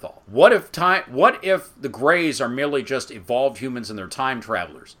Neanderthal. What if the Greys are merely just evolved humans and they're time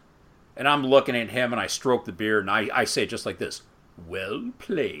travelers? And I'm looking at him and I stroke the beard and I say it just like this. Well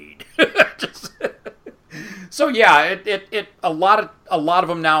played. So yeah, a lot of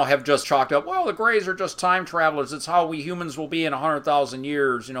them now have just chalked up, well, the Greys are just time travelers. It's how we humans will be in 100,000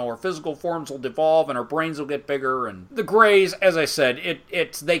 years. Our physical forms will devolve and our brains will get bigger. And the Greys, as I said,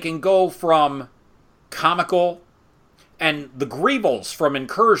 they can go from comical, and the Greevils from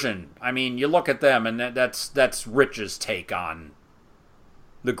Incursion. I mean, you look at them, and that's Rich's take on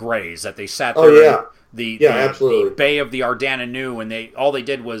the Greys, that they sat there the Bay of the Ardananu, and all they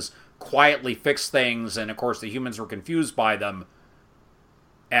did was quietly fix things, and of course the humans were confused by them,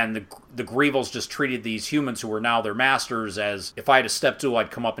 and the Greevils just treated these humans who were now their masters as, if I had a step to, I'd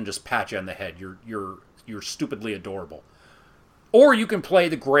come up and just pat you on the head. You're stupidly adorable. Or you can play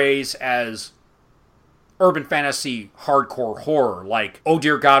the Greys as urban fantasy hardcore horror, like, oh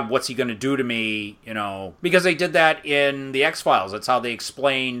dear God, what's he going to do to me, because they did that in the X-Files. That's how they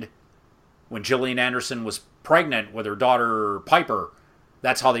explained when Gillian Anderson was pregnant with her daughter Piper.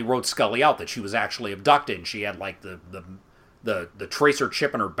 That's how they wrote Scully out, that she was actually abducted, and she had like the tracer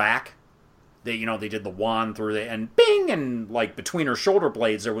chip in her back. They did the wand through and bing, and like between her shoulder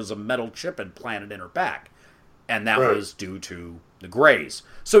blades there was a metal chip implanted in her back, and that was due to the Greys.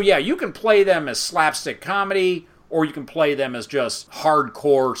 So yeah, you can play them as slapstick comedy, or you can play them as just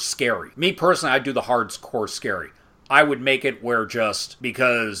hardcore scary. Me personally, I'd do the hardcore scary. I would make it where, just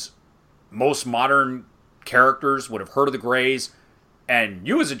because most modern characters would have heard of the Greys, and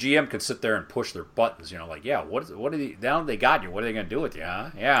you as a GM could sit there and push their buttons, like, yeah, what are they, now they got you, what are they going to do with you,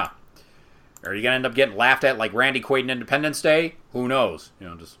 huh? Yeah. Are you going to end up getting laughed at like Randy Quaid in Independence Day? Who knows?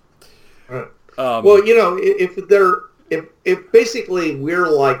 Just... well, if basically we're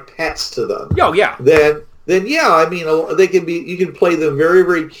like pets to them. Oh, yeah. Then yeah, I mean, they can be, you can play them very,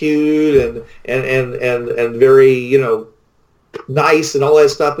 very cute and very, nice and all that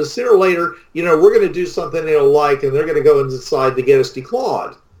stuff, but sooner or later, we're going to do something they don't like, and they're going to go and decide to get us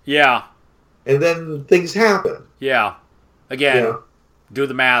declawed. Yeah. And then things happen. Yeah. Again, do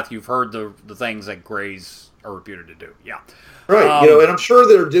the math. You've heard the things that Greys are reputed to do. Yeah. Right. And I'm sure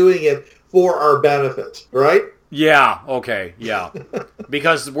they're doing it for our benefit, right? Yeah. Okay. Yeah.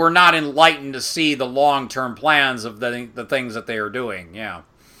 Because we're not enlightened to see the long-term plans of the things that they are doing. Yeah.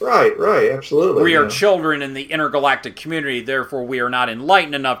 Right. Absolutely. We are children in the intergalactic community, therefore we are not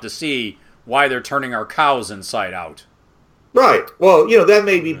enlightened enough to see why they're turning our cows inside out. Right. Well, that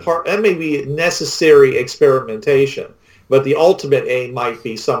may be necessary experimentation, but the ultimate aim might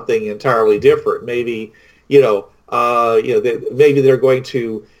be something entirely different. Maybe, maybe they're going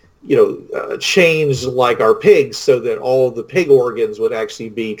to, change like our pigs so that all of the pig organs would actually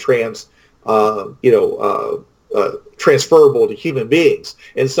be transferable to human beings,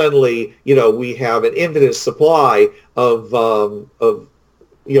 and suddenly, we have an infinite supply of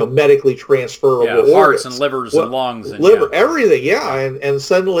medically transferable hearts organs. And livers and lungs and everything, and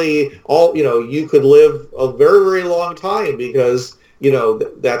suddenly all you could live a very, very long time because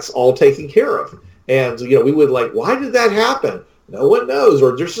that's all taken care of, and we would why did that happen? No one knows,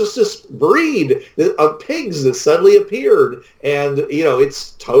 or there's just this breed of pigs that suddenly appeared, and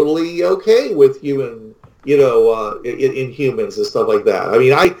it's totally okay with human. In humans and stuff like that. I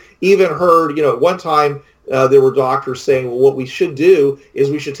mean, I even heard, one time there were doctors saying, well, what we should do is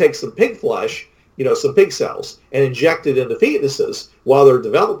we should take some pig flesh, some pig cells, and inject it into fetuses while they're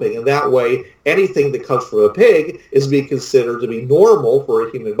developing. And that way, anything that comes from a pig is being considered to be normal for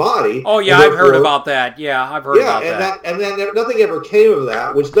a human body. Oh, yeah, I've heard about that. Yeah, I've heard about that. And then nothing ever came of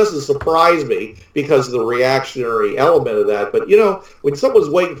that, which doesn't surprise me because of the reactionary element of that. But, when someone's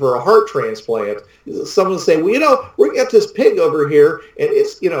waiting for a heart transplant, someone will say, well, we're going to get this pig over here, and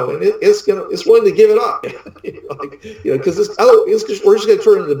it's willing to give it up. Because we're just going to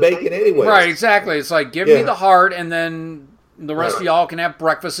turn it into bacon anyway. Right, exactly. It's like, give me the heart, and then the rest of y'all can have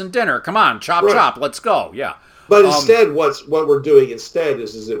breakfast and dinner. Come on, chop, let's go. Yeah. But instead, what we're doing instead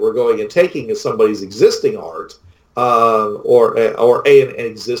is that we're going and taking somebody's existing heart, or an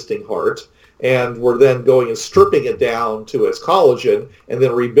existing heart, and we're then going and stripping it down to its collagen and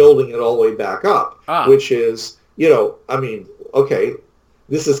then rebuilding it all the way back up, which is, okay,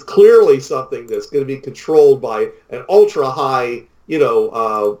 this is clearly something that's going to be controlled by an ultra high,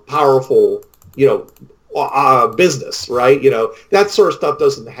 powerful, business, right? That sort of stuff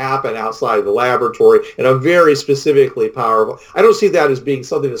doesn't happen outside of the laboratory, and a very specifically powerful. I don't see that as being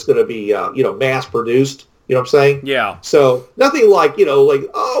something that's going to be, mass produced. You know what I'm saying? Yeah. So nothing like,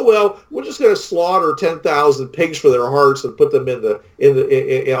 oh, well, we're just going to slaughter 10,000 pigs for their hearts and put them on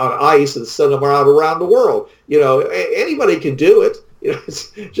ice and send them around the world. Anybody can do it.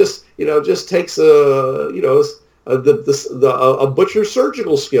 It's just takes a butcher's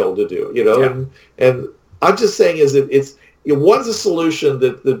surgical skill to do. And I'm just saying is that it's. One's a solution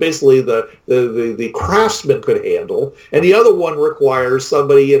that basically the craftsman could handle, and the other one requires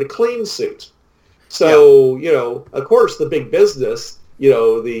somebody in a clean suit. So, of course, the big business,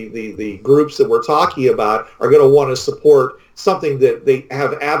 the groups that we're talking about are going to want to support something that they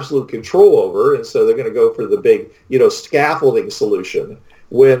have absolute control over. And so they're going to go for the big, scaffolding solution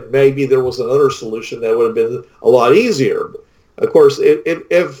when maybe there was another solution that would have been a lot easier. Of course,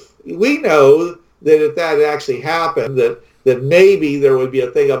 if we know that if that actually happened, that maybe there would be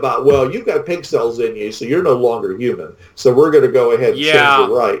a thing about, well, you've got pig cells in you, so you're no longer human. So we're going to go ahead and change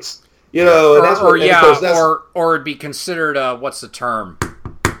the rights. And that's what, or it'd be considered what's the term?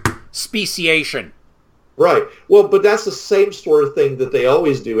 Speciation. Right. Well, but that's the same sort of thing that they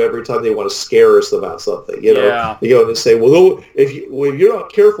always do every time they want to scare us about something. They go and say, well, if you're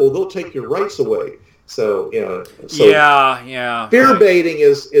not careful, they'll take your rights away. So fear baiting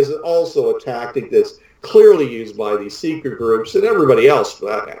is also a tactic that's clearly used by these secret groups and everybody else for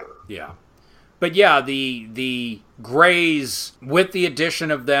that matter. Yeah. But yeah, the Greys, with the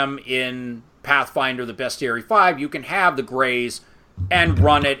addition of them in Pathfinder, the Bestiary 5, you can have the Greys and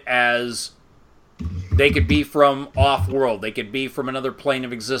run it as they could be from off-world. They could be from another plane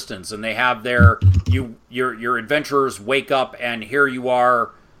of existence, and they have your adventurers wake up, and here you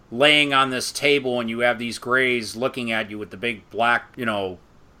are laying on this table, and you have these Greys looking at you with the big black,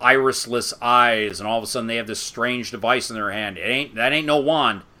 irisless eyes, and all of a sudden they have this strange device in their hand. That ain't no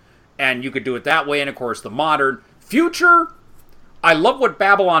wand. And you could do it that way, and of course the modern future. I love what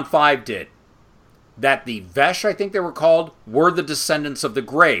Babylon 5 did. That the Vesh, I think they were called, were the descendants of the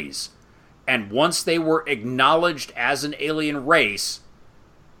Greys. And once they were acknowledged as an alien race,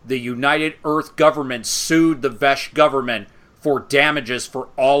 the United Earth government sued the Vesh government for damages for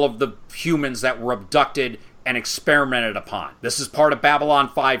all of the humans that were abducted and experimented upon. This is part of Babylon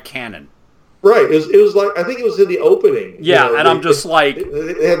 5 canon. Right. It was like, I think it was in the opening. Yeah, and I'm just like...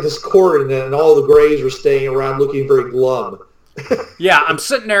 They had this court, and all the Greys were staying around looking very glum. Yeah, I'm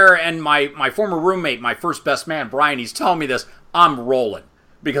sitting there, and my former roommate, my first best man, Brian, he's telling me this. I'm rolling.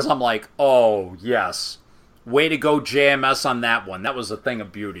 Because I'm like, oh, yes. Way to go, JMS, on that one. That was a thing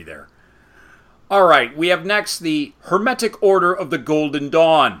of beauty there. All right, we have next the Hermetic Order of the Golden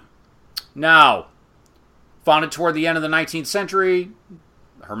Dawn. Now, founded toward the end of the 19th century...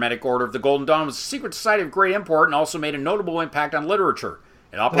 Hermetic Order of the Golden Dawn was a secret society of great import and also made a notable impact on literature.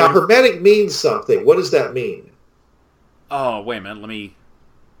 Now, Hermetic means something. What does that mean? Oh, wait a minute.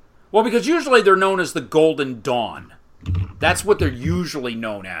 Well, because usually they're known as the Golden Dawn. That's what they're usually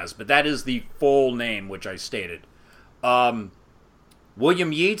known as, but that is the full name, which I stated.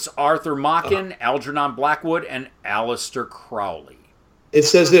 William Yeats, Arthur Machen, Algernon Blackwood, and Aleister Crowley. It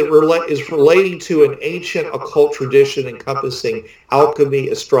says it is relating to an ancient occult tradition encompassing alchemy,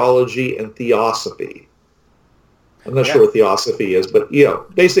 astrology, and theosophy. I'm not sure what theosophy is, but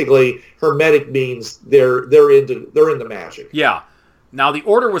basically, Hermetic means they're into magic. Yeah. Now, the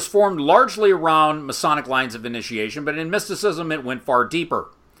order was formed largely around Masonic lines of initiation, but in mysticism, it went far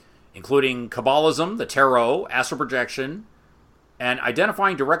deeper, including Kabbalism, the tarot, astral projection, and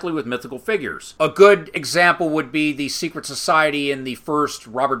identifying directly with mythical figures. A good example would be the secret society in the first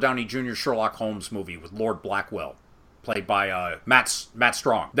Robert Downey Jr. Sherlock Holmes movie with Lord Blackwell, played by Matt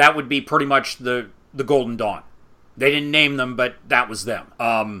Strong. That would be pretty much the Golden Dawn. They didn't name them, but that was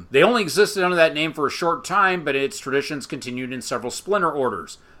them. They only existed under that name for a short time, but its traditions continued in several splinter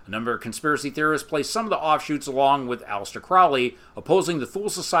orders. A number of conspiracy theorists placed some of the offshoots along with Aleister Crowley, opposing the Thule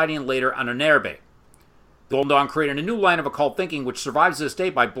Society and later Ahnenerbe. Golden Dawn created a new line of occult thinking which survives to this day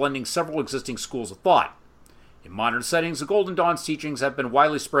by blending several existing schools of thought. In modern settings, the Golden Dawn's teachings have been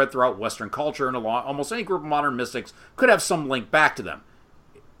widely spread throughout Western culture, and almost any group of modern mystics could have some link back to them.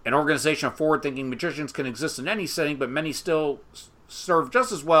 An organization of forward-thinking magicians can exist in any setting, but many still serve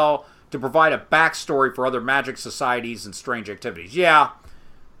just as well to provide a backstory for other magic societies and strange activities. Yeah,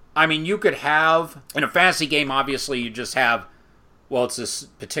 I mean, you could have, in a fantasy game, obviously, you just have, well, it's this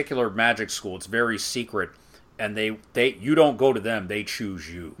particular magic school. It's very secret. And you don't go to them, they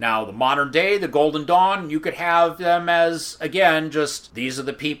choose you. Now, the modern day, the Golden Dawn, you could have them as, again, just these are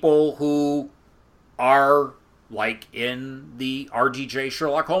the people who are like in the RDJ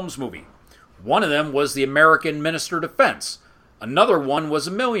Sherlock Holmes movie. One of them was the American Minister of Defense. Another one was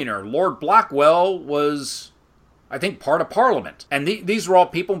a millionaire. Lord Blackwell was, I think, part of Parliament. And these were all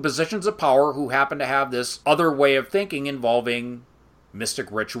people in positions of power who happen to have this other way of thinking involving mystic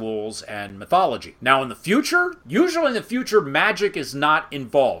rituals and mythology. Now in the future, usually in the future, magic is not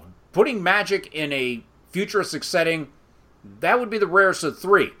involved. Putting magic in a futuristic setting, that would be the rarest of the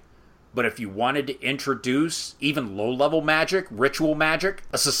three. But if you wanted to introduce even low-level magic, ritual magic,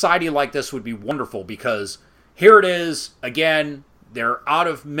 a society like this would be wonderful because here it is, again, they're out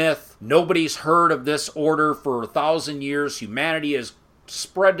of myth. Nobody's heard of this order for 1,000 years. Humanity has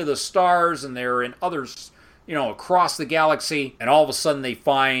spread to the stars and they're in others, across the galaxy, and all of a sudden they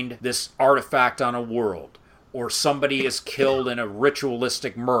find this artifact on a world, or somebody is killed in a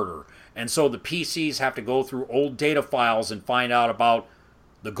ritualistic murder. And so the PCs have to go through old data files and find out about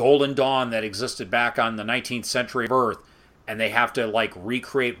the Golden Dawn that existed back on the 19th century Earth, and they have to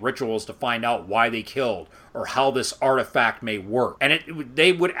recreate rituals to find out why they killed or how this artifact may work. And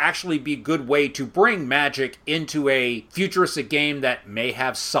they would actually be a good way to bring magic into a futuristic game that may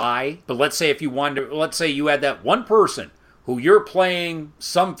have psi. But let's say let's say you had that one person who you're playing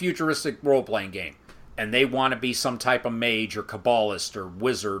some futuristic role-playing game, and they want to be some type of mage or Kabbalist or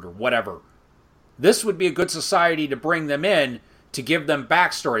wizard or whatever. This would be a good society to bring them in, to give them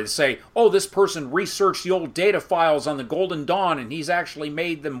backstory, to say, oh, this person researched the old data files on the Golden Dawn and he's actually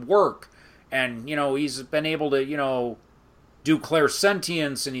made them work. And, he's been able to, do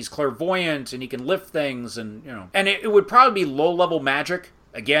clairsentience and he's clairvoyant and he can lift things and, And it would probably be low-level magic.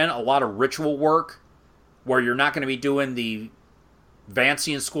 Again, a lot of ritual work where you're not going to be doing the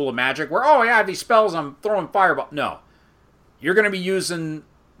Vancian School of Magic where, oh, yeah, I have these spells, I'm throwing fireball. No. You're going to be using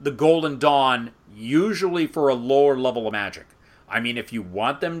the Golden Dawn usually for a lower level of magic. I mean, if you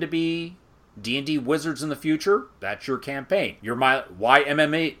want them to be D&D wizards in the future, that's your campaign. Your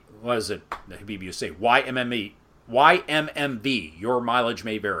YMMA, what is it? The Habibi you say YMMV. Your mileage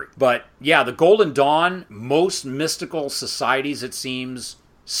may vary. But yeah, the Golden Dawn, most mystical societies, it seems,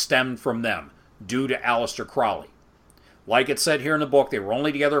 stemmed from them due to Aleister Crowley. Like it said here in the book, they were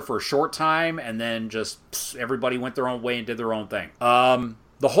only together for a short time, and then just everybody went their own way and did their own thing.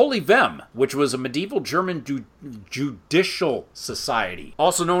 The Holy Vem, which was a medieval German judicial society,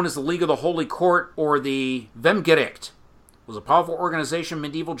 also known as the League of the Holy Court or the Vemgericht, was a powerful organization in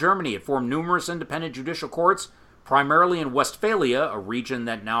medieval Germany. It formed numerous independent judicial courts, primarily in Westphalia, a region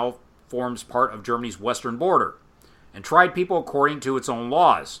that now forms part of Germany's western border, and tried people according to its own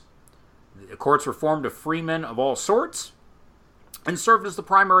laws. The courts were formed of freemen of all sorts and served as the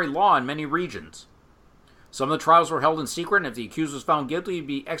primary law in many regions. Some of the trials were held in secret, and if the accused was found guilty, he'd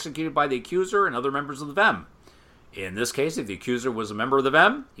be executed by the accuser and other members of the Vem. In this case, if the accuser was a member of the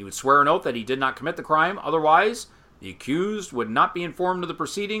Vem, he would swear an oath that he did not commit the crime. Otherwise, the accused would not be informed of the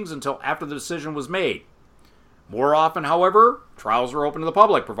proceedings until after the decision was made. More often, however, trials were open to the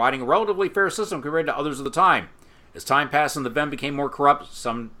public, providing a relatively fair system compared to others of the time. As time passed and the Vem became more corrupt,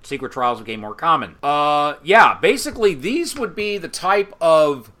 some secret trials became more common. Basically, these would be the type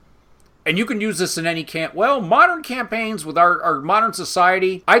of... And you can use this in any modern campaigns with our modern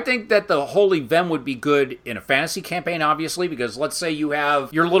society. I think that the Holy Vem would be good in a fantasy campaign, obviously, because let's say you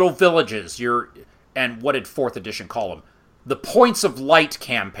have your little villages, and what did 4th edition call them? The Points of Light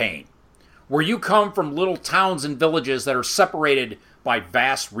campaign, where you come from little towns and villages that are separated by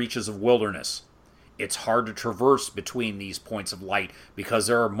vast reaches of wilderness. It's hard to traverse between these points of light because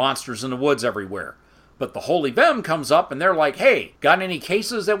there are monsters in the woods everywhere. But the Holy Vem comes up and they're like, hey, got any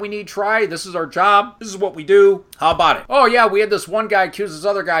cases that we need tried? This is our job. This is what we do. How about it? Oh, yeah, we had this one guy accuse this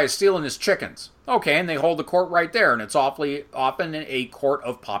other guy of stealing his chickens. Okay, and they hold the court right there, and it's awfully often a court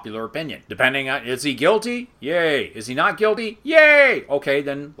of popular opinion. Depending on, is he guilty? Yay. Is he not guilty? Yay. Okay,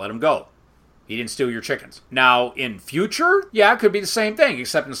 then let him go. He didn't steal your chickens. Now, in future, yeah, it could be the same thing,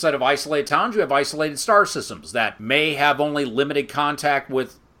 except instead of isolated towns, you have isolated star systems that may have only limited contact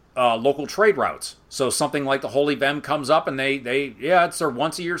with local trade routes. So something like the Holy Vem comes up and it's their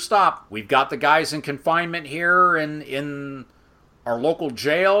once-a-year stop. We've got the guys in confinement here in our local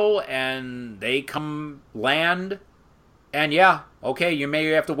jail, and they come land, and you may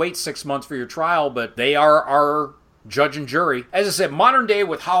have to wait 6 months for your trial, but they are our judge and jury. As I said, modern day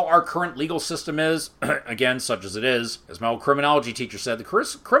with how our current legal system is, again, such as it is, as my old criminology teacher said, the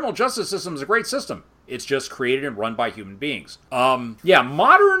criminal justice system is a great system. It's just created and run by human beings.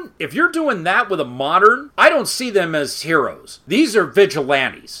 Modern, if you're doing that with a modern, I don't see them as heroes. These are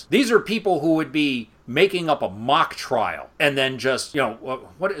vigilantes. These are people who would be making up a mock trial and then just,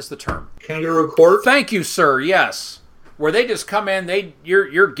 what is the term? Kangaroo court? Thank you, sir, yes. Where they just come in,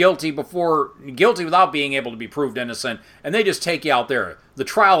 you're guilty without being able to be proved innocent, and they just take you out there. The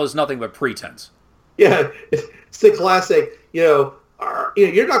trial is nothing but pretense. Yeah, it's the classic, you're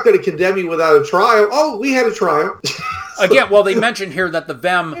not going to condemn me without a trial. Oh, we had a trial. Again, well, they mentioned here that the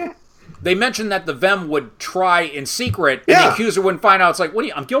Vem would try in secret, and the accuser wouldn't find out. It's like,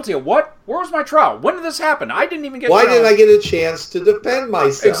 I'm guilty of what? Where was my trial? When did this happen? I didn't even get. Why didn't I get a chance to defend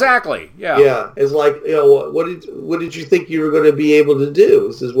myself? Exactly. Yeah. Yeah. It's like, what did you think you were going to be able to do?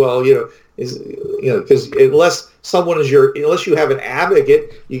 It says, well, because unless you have an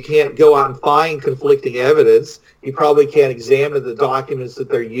advocate, you can't go out and find conflicting evidence. You probably can't examine the documents that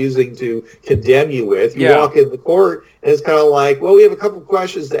they're using to condemn you with. You walk in the court, and it's kind of like, well, we have a couple of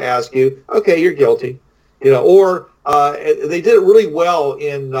questions to ask you. Okay, you're guilty. Or they did it really well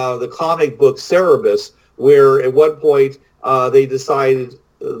in the comic book Cerebus, where at one point they decided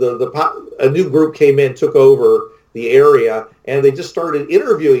a new group came in, took over the area, and they just started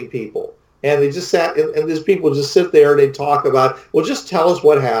interviewing people. And they just sat, and these people just sit there and they talk about, well, just tell us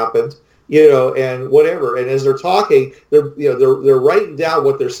what happened, and whatever. And as they're talking, they're writing down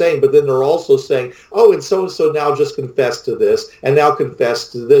what they're saying, but then they're also saying, oh, and so now just confess to this, and now confess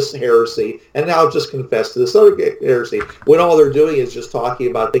to this heresy, and now just confess to this other heresy, when all they're doing is just talking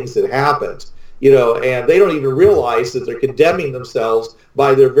about things that happened, and they don't even realize that they're condemning themselves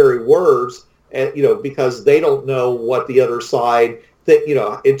by their very words, and because they don't know what the other side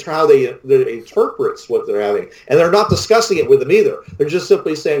it's how they interprets what they're having, and they're not discussing it with them either. They're just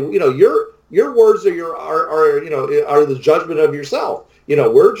simply saying, your words are the judgment of yourself.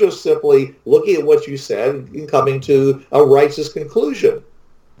 We're just simply looking at what you said and coming to a righteous conclusion.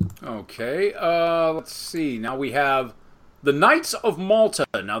 Okay, let's see. Now we have the Knights of Malta.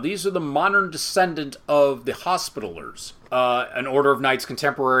 Now these are the modern descendant of the Hospitallers, an order of knights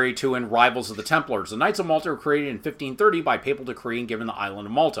contemporary to and rivals of the Templars. The Knights of Malta were created in 1530 by papal decree and given the island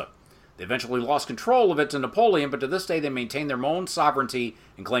of Malta. They eventually lost control of it to Napoleon, but to this day they maintain their own sovereignty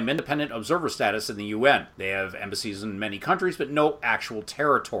and claim independent observer status in the UN. They have embassies in many countries, but no actual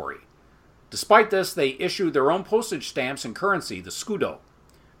territory. Despite this, they issue their own postage stamps and currency, the scudo.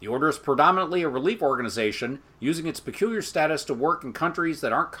 The order is predominantly a relief organization, using its peculiar status to work in countries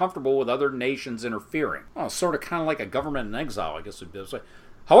that aren't comfortable with other nations interfering. Oh, sort of kind of like a government in exile, I guess we'd be able to say.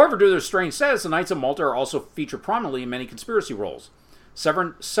 However, due to their strange status, the Knights of Malta are also featured prominently in many conspiracy roles.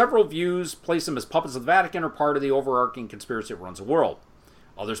 Several views place them as puppets of the Vatican or part of the overarching conspiracy that runs the world.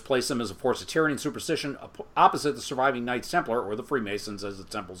 Others place them as a force of tyranny and superstition opposite the surviving Knights Templar or the Freemasons as the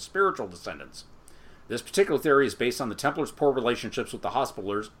Templar's spiritual descendants. This particular theory is based on the Templars' poor relationships with the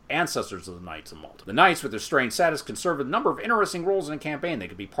Hospitallers, ancestors of the Knights of Malta. The Knights, with their strange status, can serve a number of interesting roles in a campaign. They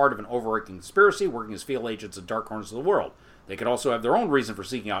could be part of an overarching conspiracy, working as field agents in dark corners of the world. They could also have their own reason for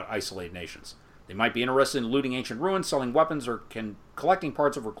seeking out isolated nations. They might be interested in looting ancient ruins, selling weapons, or collecting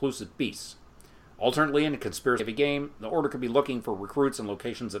parts of reclusive beasts. Alternately, in a conspiracy game, the Order could be looking for recruits in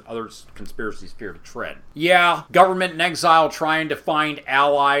locations that other conspiracies fear to tread. Yeah, government in exile trying to find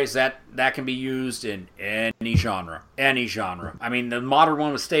allies, that can be used in any genre. Any genre. I mean, the modern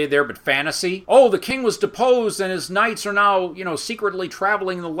one was stated there, but fantasy. Oh, the king was deposed and his knights are now, secretly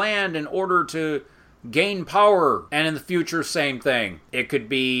traveling the land in order to gain power. And in the future, same thing. It could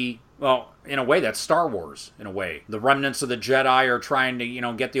be, well, in a way, that's Star Wars, in a way. The remnants of the Jedi are trying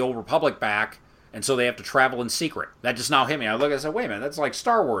to, get the old Republic back. And so they have to travel in secret. That just now hit me. I look and I said, wait a minute, that's like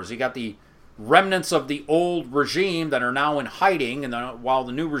Star Wars. You got the remnants of the old regime that are now in hiding while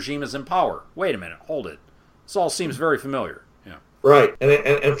the new regime is in power. Wait a minute, hold it. This all seems very familiar. Yeah. Right.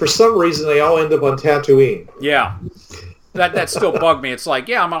 And for some reason, they all end up on Tatooine. Yeah. That still bugged me. It's like,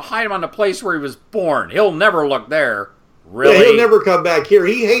 yeah, I'm going to hide him on the place where he was born. He'll never look there. Really? Yeah, he'll never come back here.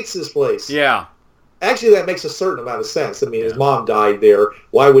 He hates this place. Yeah. Actually, that makes a certain amount of sense. I mean, his mom died there.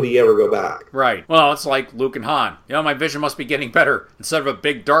 Why would he ever go back? Right. Well, it's like Luke and Han. My vision must be getting better. Instead of a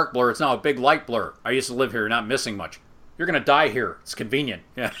big dark blur, it's now a big light blur. I used to live here. You're not missing much. You're going to die here. It's convenient.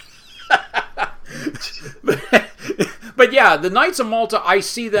 Yeah. But yeah, the Knights of Malta, I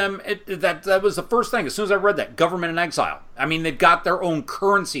see them, that was the first thing. As soon as I read that, government in exile. I mean, they've got their own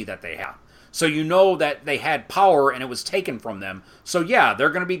currency that they have. So you know that they had power and it was taken from them. So yeah,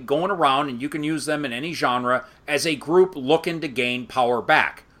 they're going to be going around and you can use them in any genre as a group looking to gain power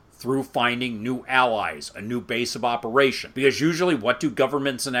back through finding new allies, a new base of operation. Because usually what do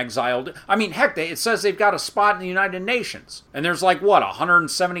governments in exile do? I mean, heck, it says they've got a spot in the United Nations. And there's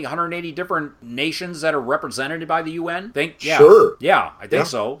 170, 180 different nations that are represented by the UN? Sure. Yeah, I think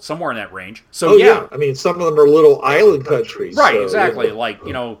so. Somewhere in that range. So yeah. I mean, some of them are little island countries. Right, so, exactly.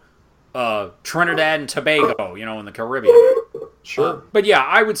 Trinidad and Tobago, in the Caribbean. Sure. But yeah,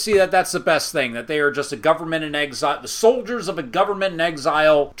 I would see that that's the best thing, that they are just a government in exile, the soldiers of a government in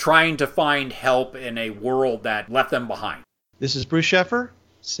exile trying to find help in a world that left them behind. This is Bruce Sheffer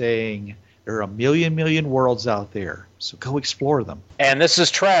saying there are a million worlds out there, so go explore them. And this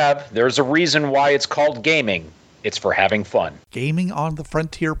is Trav. There's a reason why it's called gaming. It's for having fun. Gaming on the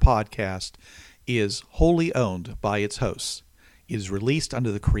Frontier podcast is wholly owned by its hosts. It is released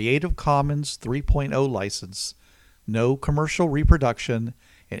under the Creative Commons 3.0 license. No commercial reproduction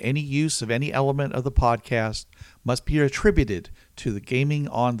and any use of any element of the podcast must be attributed to the Gaming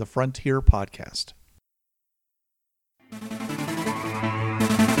on the Frontier podcast.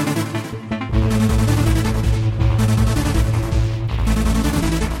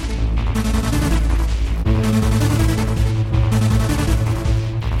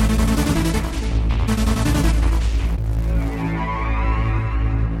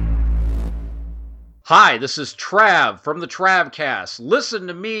 Hi, this is Trav from the Travcast. Listen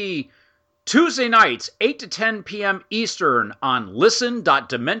to me Tuesday nights, 8 to 10 p.m. Eastern on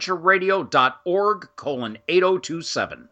listen.dementiaradio.org:8027.